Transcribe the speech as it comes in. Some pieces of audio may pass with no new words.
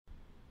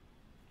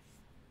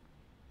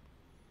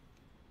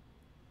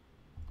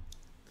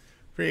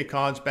Free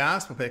college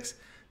basketball picks.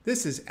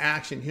 This is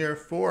action here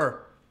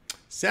for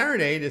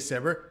Saturday,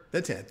 December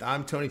the 10th.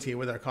 I'm Tony T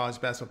with our college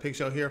basketball pick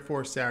show here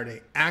for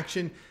Saturday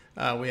action.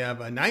 We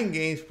have 9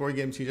 games. Before we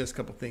get into just a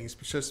couple things,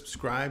 just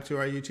subscribe to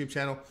our YouTube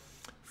channel.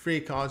 Free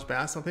college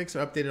basketball picks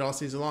are updated all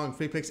season long.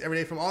 Free picks every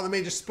day from all the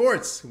major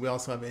sports. We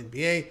also have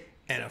NBA,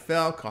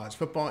 NFL, college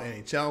football,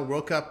 NHL,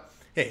 World Cup.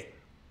 Hey,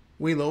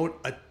 we load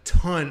a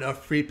ton of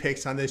free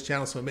picks on this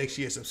channel, so make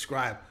sure you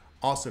subscribe.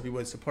 Also, if you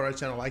would support our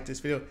channel, like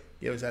this video,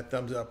 give us that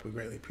thumbs up. We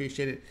greatly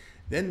appreciate it.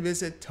 Then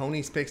visit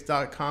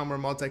Tony'sPicks.com, our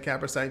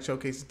multi-capper site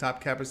showcases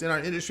top cappers in our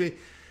industry.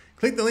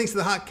 Click the links to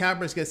the hot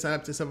cappers, get signed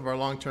up to some of our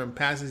long-term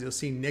passes. You'll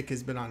see Nick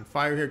has been on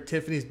fire here.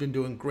 Tiffany's been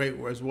doing great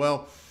as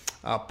well.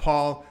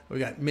 Paul, we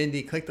got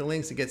Mindy. Click the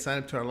links to get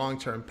signed up to our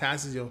long-term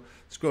passes. You'll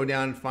scroll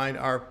down and find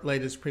our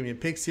latest premium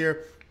picks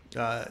here.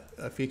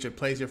 Featured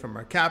plays here from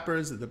our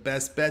cappers, the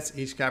best bets.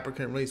 Each capper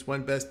can release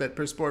one best bet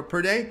per sport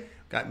per day.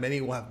 Got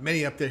many. We'll have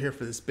many up there here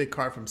for this big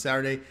card from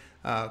Saturday.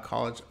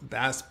 College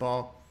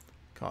basketball,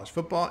 college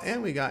football,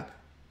 and we got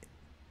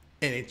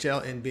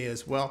NHL, NBA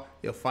as well.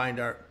 You'll find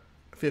our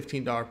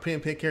 $15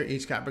 premium pick here.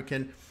 Each capper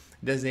can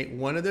designate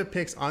one of their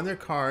picks on their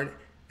card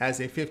as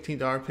a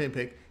 $15 premium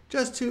pick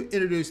just to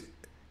introduce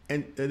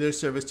their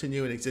service to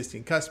new and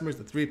existing customers.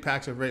 The 3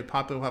 packs are very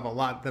popular. We'll have a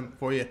lot of them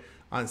for you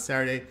on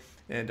Saturday.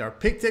 And our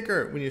pick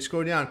ticker, when you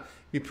scroll down, if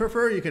you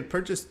prefer, you can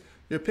purchase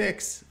your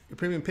picks, your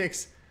premium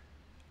picks,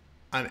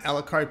 on an a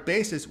la carte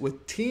basis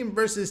with team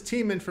versus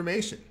team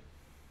information.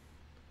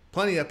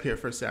 Plenty up here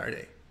for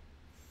Saturday.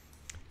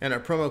 And our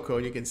promo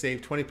code, you can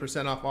save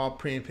 20% off all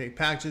premium pick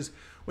packages.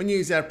 When you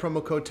use that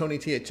promo code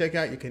TonyT at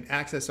checkout, you can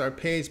access our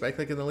page by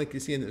clicking the link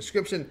you see in the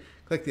description.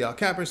 Click the All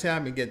Cappers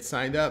tab and get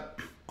signed up.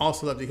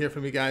 Also love to hear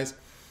from you guys.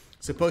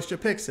 So post your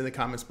picks in the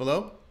comments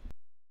below.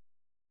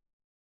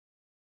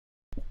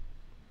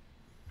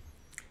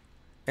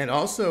 And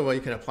also,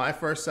 you can apply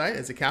for our site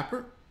as a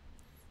capper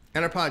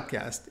and our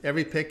podcast.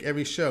 Every pick,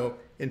 every show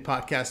in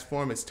podcast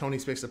form. It's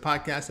Tony's Picks, the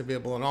podcast,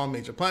 available on all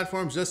major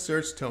platforms. Just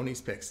search Tony's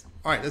Picks.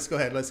 All right, let's go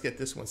ahead. Let's get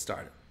this one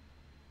started.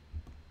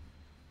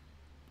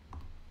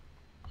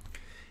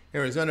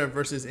 Arizona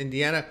versus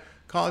Indiana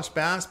college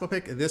basketball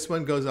pick. This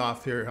one goes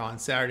off here on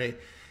Saturday.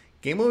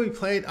 Game will be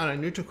played on a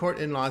neutral court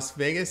in Las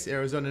Vegas.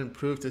 Arizona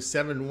improved to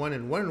 7-1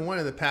 and 1-1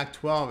 in the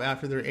Pac-12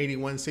 after their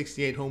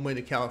 81-68 home win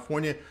to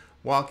California.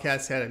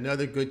 Wildcats had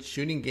another good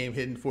shooting game,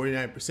 hitting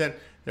 49%.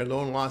 Their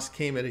lone loss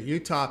came at a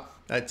Utah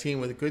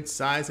team with a good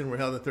size and were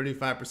held at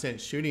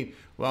 35% shooting.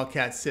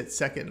 Wildcats sit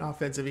second in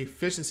offensive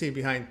efficiency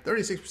behind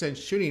 36%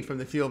 shooting from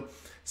the field,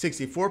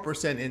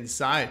 64%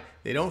 inside.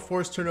 They don't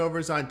force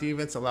turnovers on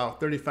defense, allow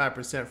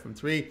 35% from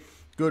 3.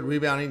 Good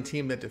rebounding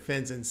team that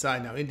defends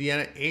inside. Now,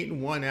 Indiana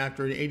 8-1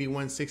 after an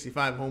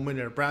 81-65 home win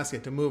in Nebraska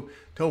to move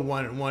to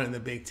 1-1 in the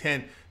Big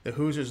Ten. The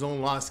Hoosiers'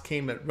 own loss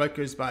came at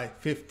Rutgers by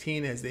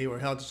 15 as they were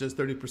held to just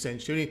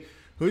 30% shooting.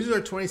 Hoosiers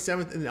are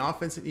 27th in the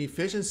offensive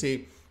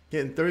efficiency,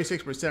 getting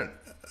 36%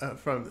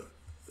 from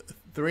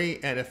 3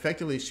 and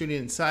effectively shooting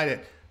inside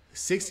at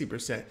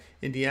 60%.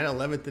 Indiana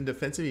 11th in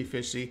defensive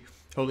efficiency,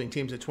 holding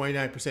teams at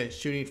 29%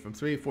 shooting from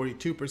 3,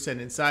 42%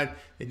 inside.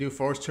 They do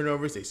force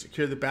turnovers. They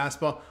secure the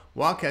basketball.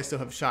 Wildcats still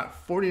have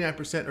shot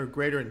 49% or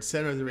greater in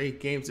 7 of their 8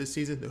 games this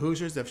season. The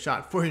Hoosiers have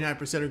shot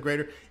 49% or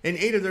greater in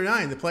 8 of their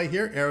 9. The play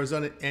here,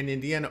 Arizona and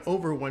Indiana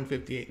over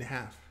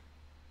 158.5.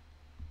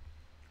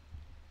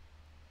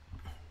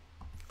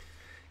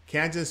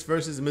 Kansas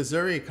versus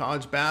Missouri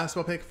college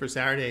basketball pick for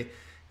Saturday.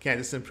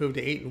 Kansas improved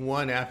to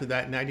 8-1 after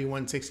that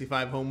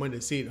 91-65 home win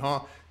to Seton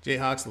Hall.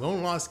 Jayhawks'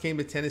 lone loss came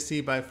to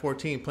Tennessee by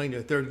 14, playing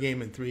their 3rd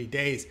game in 3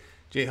 days.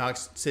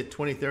 Jayhawks sit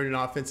 23rd in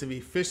offensive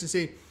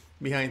efficiency,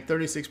 behind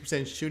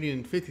 36% shooting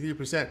and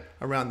 53%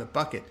 around the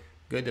bucket.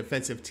 Good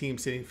defensive team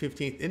sitting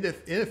 15th in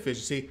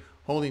efficiency,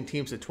 holding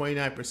teams at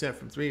 29%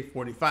 from 3,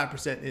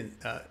 45%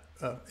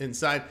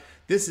 inside.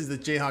 This is the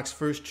Jayhawks'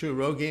 first true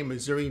road game.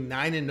 Missouri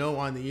 9-0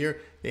 on the year.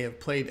 They have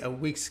played a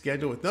weak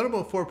schedule with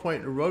notable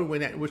 4-point road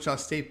win at Wichita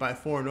State by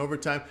 4 in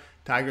overtime.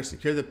 Tigers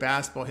secure the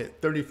basketball,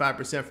 hit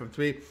 35% from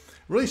 3.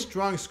 Really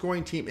strong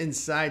scoring team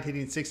inside,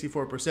 hitting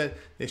 64%.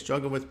 They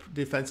struggle with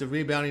defensive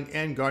rebounding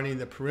and guarding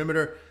the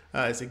perimeter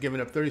as they're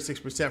giving up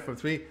 36% from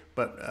 3.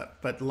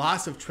 But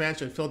loss of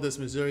transfer filled this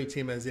Missouri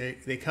team as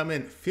they come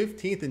in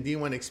 15th in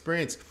D1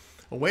 experience.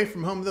 Away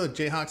from home, though,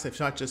 Jayhawks have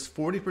shot just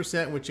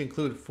 40%, which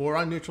include 4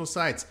 on neutral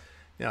sites.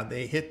 Now,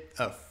 they hit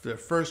their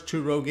first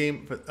true road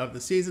game of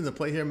the season. The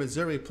play here,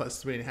 Missouri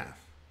plus 3.5.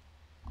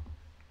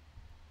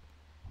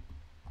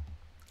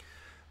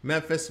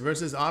 Memphis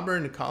versus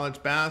Auburn,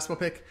 college basketball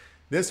pick.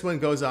 This one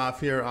goes off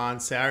here on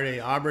Saturday.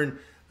 Auburn,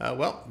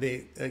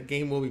 the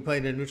game will be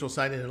played in a neutral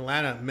site in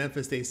Atlanta.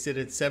 Memphis, they sit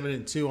at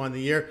 7-2 on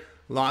the year.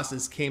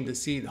 Losses came to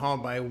Seton Hall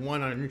by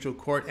 1 on a neutral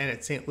court and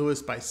at St.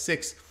 Louis by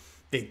 6.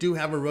 They do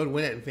have a road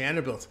win at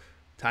Vanderbilt.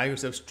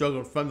 Tigers have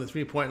struggled from the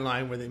 3-point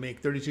line where they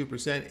make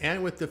 32%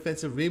 and with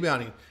defensive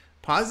rebounding.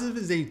 Positive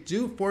is they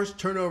do force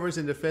turnovers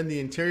and defend the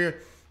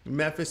interior.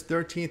 Memphis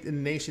 13th in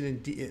the nation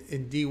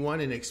in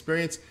D1 in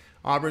experience.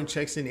 Auburn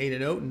checks in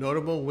 8-0.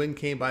 Notable win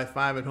came by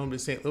 5 at home to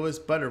St. Louis,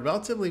 but a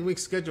relatively weak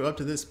schedule up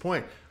to this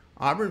point.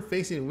 Auburn,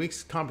 facing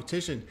week's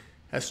competition,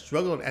 has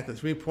struggled at the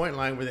three-point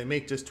line where they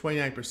make just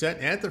 29%,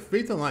 and at the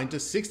free throw line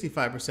just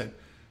 65%.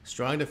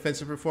 Strong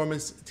defensive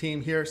performance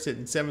team here,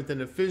 sitting 7th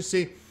in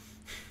efficiency.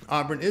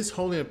 Auburn is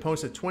holding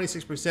opponents at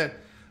 26%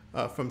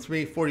 from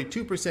 3,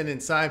 42%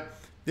 inside.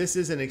 This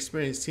is an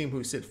experienced team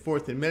who sit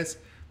 4th in minutes,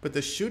 but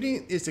the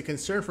shooting is the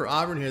concern for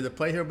Auburn here. The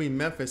play here will be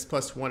Memphis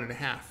plus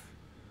 1.5.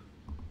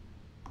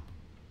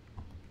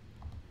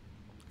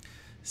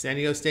 San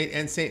Diego State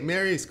and St.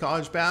 Mary's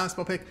college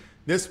basketball pick.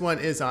 This one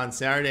is on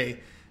Saturday.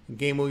 The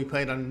game will be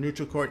played on a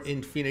neutral court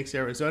in Phoenix,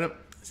 Arizona.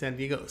 San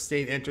Diego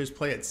State enters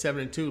play at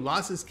 7-2.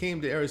 Losses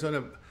came to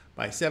Arizona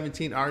by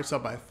 17, Arkansas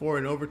by 4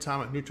 in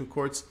overtime at neutral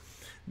courts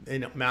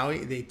in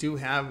Maui. They do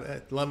have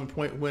an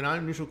 11-point win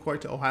on neutral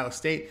court to Ohio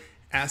State.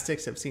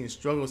 Aztecs have seen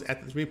struggles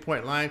at the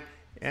three-point line,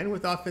 and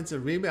with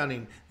offensive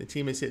rebounding, the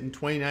team is hitting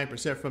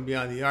 29% from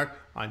beyond the arc.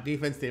 On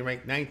defense, they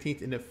rank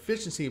 19th in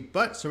efficiency,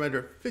 but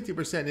surrender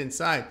 50%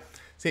 inside.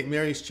 St.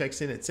 Mary's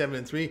checks in at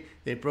 7-3.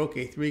 They broke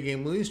a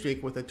 3-game losing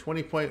streak with a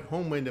 20-point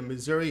home win to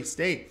Missouri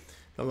State.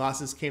 The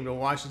losses came to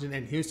Washington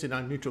and Houston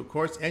on neutral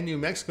courts, and New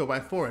Mexico by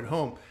 4 at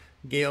home.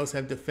 Gales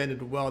have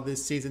defended well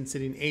this season,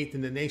 sitting 8th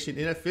in the nation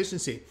in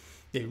efficiency.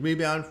 They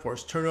rebound,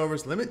 force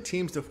turnovers, limit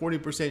teams to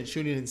 40%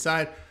 shooting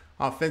inside.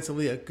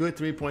 Offensively, a good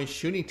three-point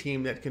shooting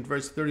team that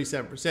converts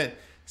 37%.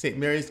 St.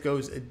 Mary's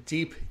goes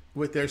deep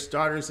with their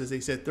starters, as they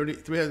said,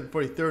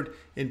 343rd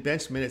in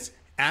bench minutes.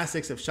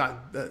 Aztecs have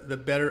shot the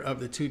better of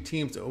the two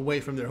teams away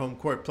from their home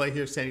court. Play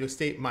here, San Diego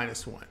State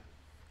 -1.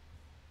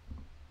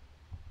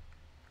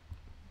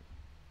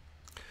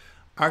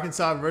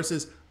 Arkansas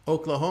versus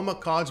Oklahoma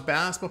college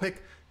basketball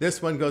pick.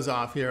 This one goes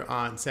off here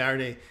on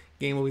Saturday.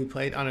 Game will be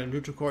played on a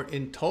neutral court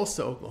in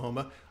Tulsa,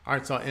 Oklahoma.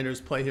 Arkansas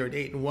enters play here at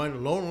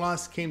 8-1. Lone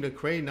loss came to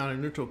Creighton on a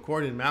neutral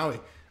court in Maui.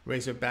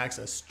 Razorbacks,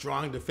 a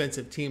strong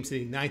defensive team,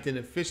 sitting 9th in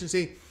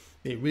efficiency.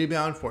 They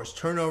rebound, force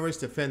turnovers,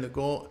 defend the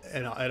goal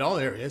at all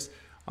areas.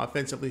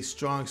 Offensively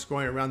strong,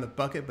 scoring around the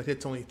bucket, but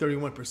hits only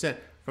 31%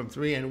 from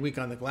 3 and weak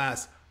on the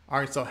glass.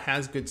 Arkansas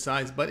has good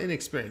size, but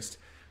inexperienced.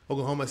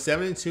 Oklahoma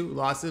 7-2,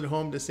 lost at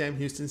home to Sam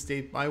Houston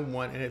State by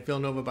 1 and at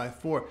Villanova by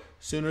 4.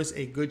 Sooners,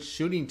 a good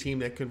shooting team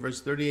that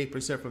converts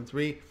 38% from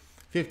 3,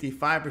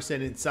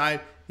 55% inside.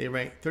 They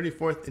rank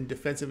 34th in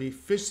defensive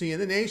efficiency in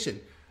the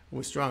nation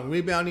with strong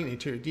rebounding,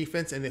 interior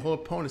defense, and they hold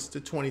opponents to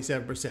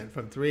 27%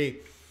 from 3.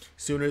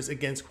 Sooners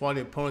against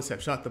quality opponents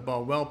have shot the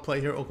ball well. Play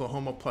here,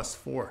 Oklahoma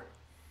 +4.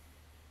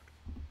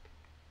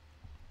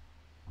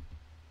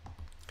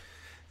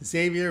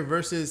 Xavier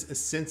versus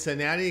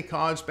Cincinnati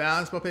college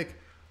basketball pick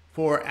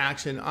for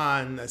action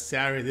on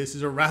Saturday. This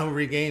is a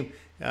rivalry game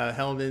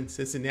held in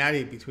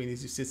Cincinnati between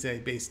these two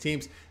Cincinnati-based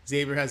teams.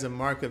 Xavier has a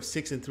mark of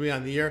 6-3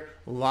 on the year.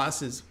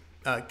 Losses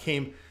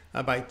came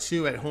by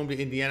 2 at home to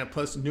Indiana,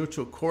 plus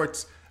neutral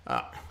courts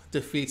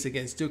defeats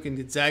against Duke and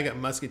Gonzaga.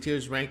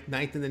 Musketeers ranked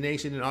 9th in the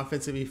nation in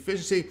offensive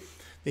efficiency.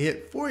 They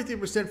hit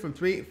 43% from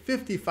 3,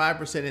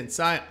 55%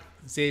 inside.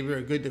 Xavier,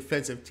 a good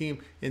defensive team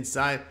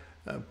inside,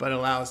 but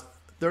allows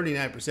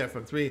 39%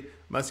 from 3.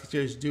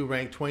 Musketeers do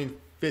rank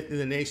 25th in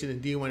the nation in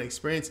D1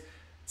 experience.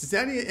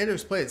 Cincinnati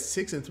enters play at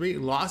 6-3.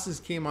 Losses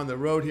came on the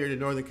road here to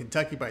Northern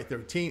Kentucky by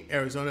 13.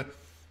 Arizona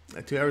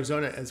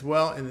as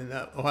well, and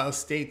then Ohio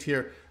State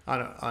here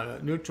on a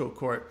neutral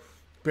court.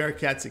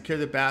 Bearcats secure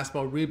the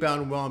basketball,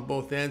 rebound well on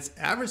both ends.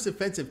 Average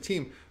defensive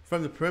team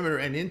from the perimeter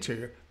and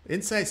interior.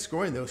 Inside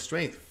scoring, though,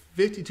 strength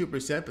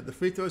 52%, but the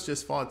free throws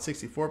just fall at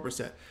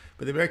 64%.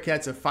 But the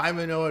Bearcats are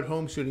 5-0 at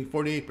home, shooting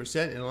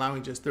 48% and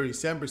allowing just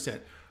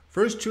 37%.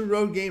 First true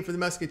road game for the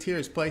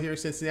Musketeers. Play here,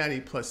 Cincinnati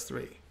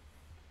 +3.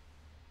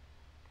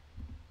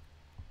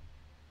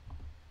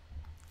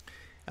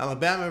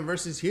 Alabama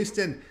versus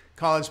Houston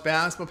college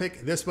basketball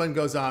pick. This one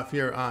goes off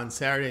here on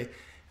Saturday.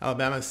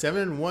 Alabama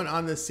 7-1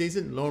 on this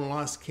season. Lone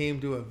loss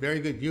came to a very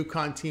good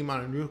UConn team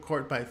on a new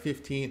court by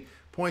 15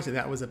 points, and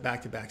that was a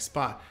back-to-back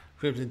spot.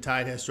 Crimson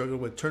Tide has struggled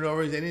with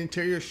turnovers and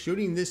interior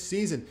shooting this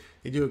season.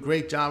 They do a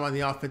great job on the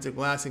offensive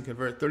glass and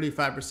convert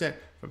 35%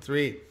 from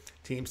 3.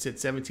 Team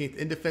sits 17th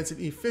in defensive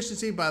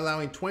efficiency by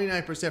allowing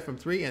 29% from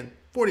 3 and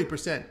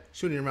 40%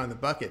 shooting around the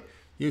bucket.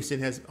 Houston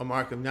has a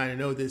mark of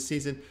 9-0 this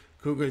season.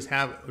 Cougars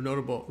have a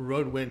notable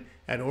road win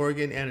at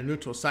Oregon and a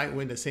neutral site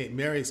win to St.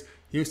 Mary's.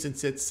 Houston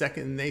sits 2nd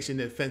in the nation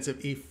in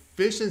defensive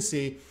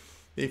efficiency.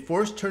 They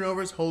force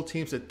turnovers, hold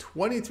teams to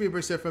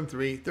 23% from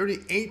 3,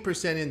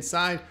 38%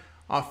 inside.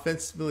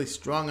 Offensively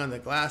strong on the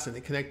glass, and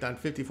they connect on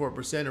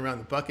 54% around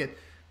the bucket.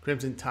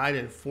 Crimson Tide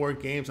in 4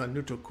 games on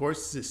neutral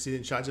courts this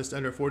season shot just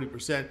under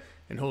 40%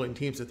 and holding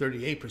teams to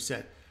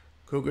 38%.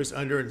 Cougars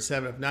under in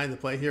 7 of 9 to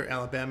play here.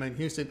 Alabama and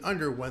Houston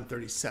under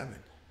 137.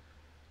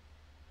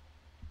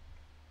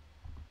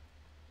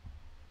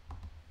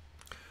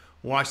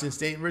 Washington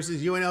State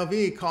versus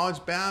UNLV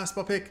college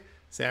basketball pick.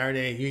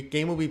 Saturday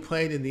game will be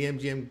played in the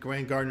MGM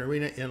Grand Garden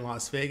Arena in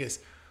Las Vegas.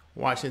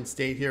 Washington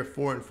State here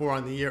 4-4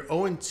 on the year,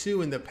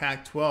 0-2 in the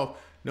Pac-12.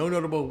 No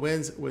notable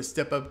wins with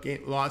step-up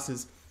game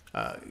losses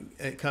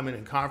coming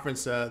in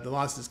conference. The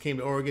losses came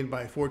to Oregon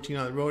by 14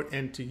 on the road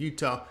and to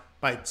Utah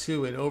by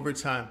 2 in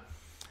overtime.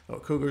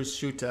 Cougars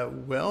shoot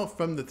well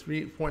from the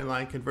three-point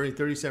line, converting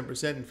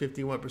 37% and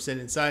 51%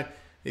 inside.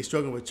 They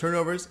struggle with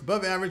turnovers.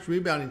 Above average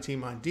rebounding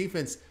team on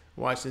defense.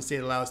 Washington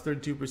State allows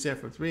 32%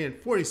 from three and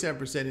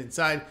 47%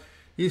 inside.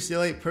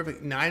 UCLA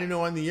perfect 9-0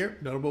 on the year.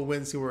 Notable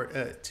wins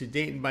were to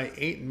Dayton by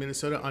 8 and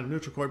Minnesota on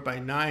neutral court by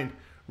 9.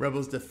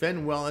 Rebels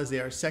defend well as they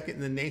are second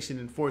in the nation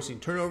in forcing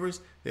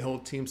turnovers. They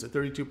hold teams to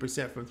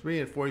 32% from three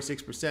and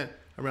 46%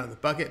 around the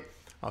bucket.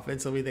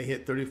 Offensively, they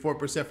hit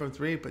 34% from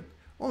three, but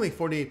only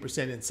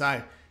 48%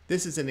 inside.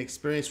 This is an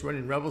experienced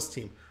running Rebels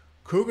team.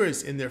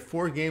 Cougars, in their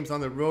 4 games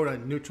on the road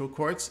on neutral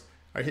courts,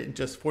 are hitting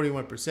just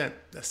 41%.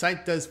 The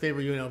site does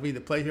favor UNLV. The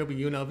play here will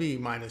be UNLV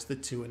minus the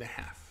 2.5.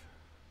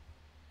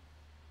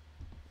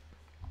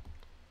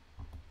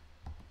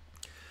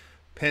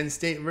 Penn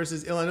State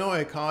versus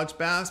Illinois, college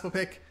basketball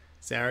pick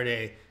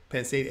Saturday.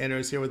 Penn State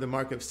enters here with a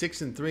mark of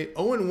 6-3,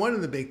 0-1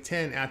 in the Big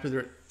Ten after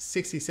their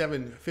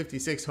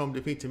 67-56 home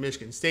defeat to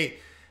Michigan State.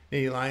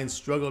 Nittany Lions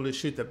struggled to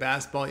shoot the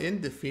basketball in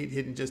defeat,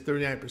 hitting just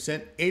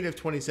 39%, 8 of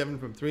 27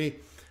 from three.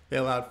 They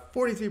allowed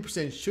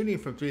 43% shooting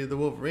from three to the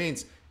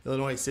Wolverines.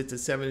 Illinois sits at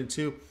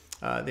 7-2.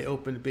 They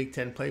opened Big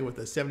Ten play with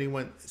a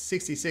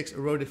 71-66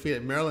 road defeat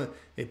at Maryland.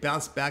 They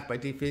bounced back by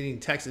defeating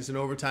Texas in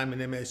overtime in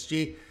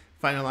MSG.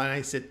 Final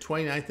line sit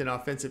 29th in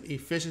offensive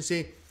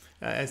efficiency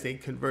as they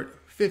convert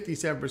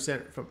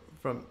 57%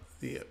 from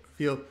the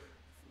field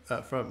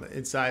from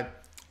inside,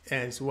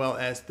 as well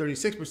as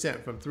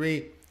 36% from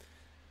three.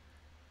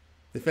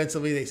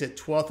 Defensively, they sit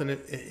 12th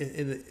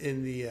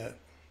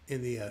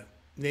in the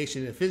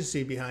nation in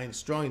efficiency behind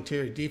strong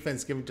interior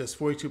defense, giving just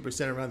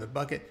 42% around the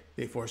bucket.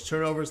 They force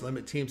turnovers,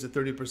 limit teams to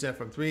 30%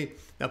 from three.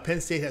 Now, Penn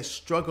State has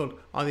struggled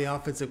on the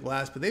offensive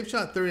glass, but they've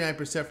shot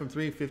 39% from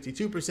three,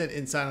 52%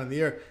 inside on the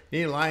year.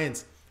 Nittany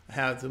Lions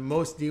have the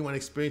most D1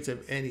 experience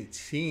of any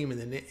team in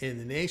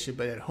the nation,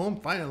 but at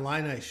home, Final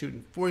Illini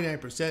shooting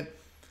 49%.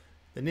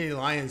 The Nittany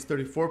Lions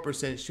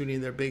 34% shooting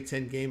in their Big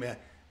Ten game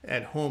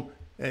at home,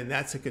 and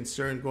that's a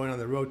concern going on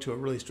the road to a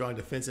really strong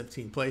defensive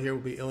team. Play here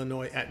will be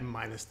Illinois at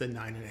minus the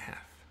 9.5.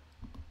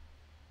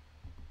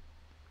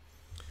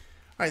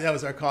 All right, that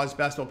was our college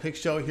basketball pick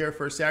show here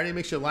for Saturday.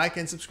 Make sure to like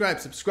and subscribe.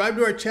 Subscribe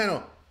to our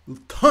channel.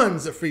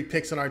 Tons of free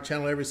picks on our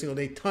channel every single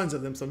day. Tons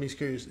of them, so make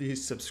sure you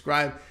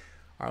subscribe.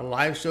 Our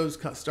live shows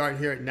start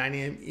here at 9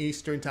 a.m.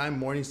 Eastern Time,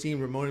 morning team,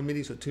 Ramona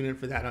Midi, so tune in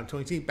for that. I'm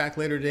Tony T, back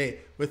later today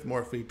with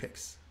more free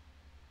picks.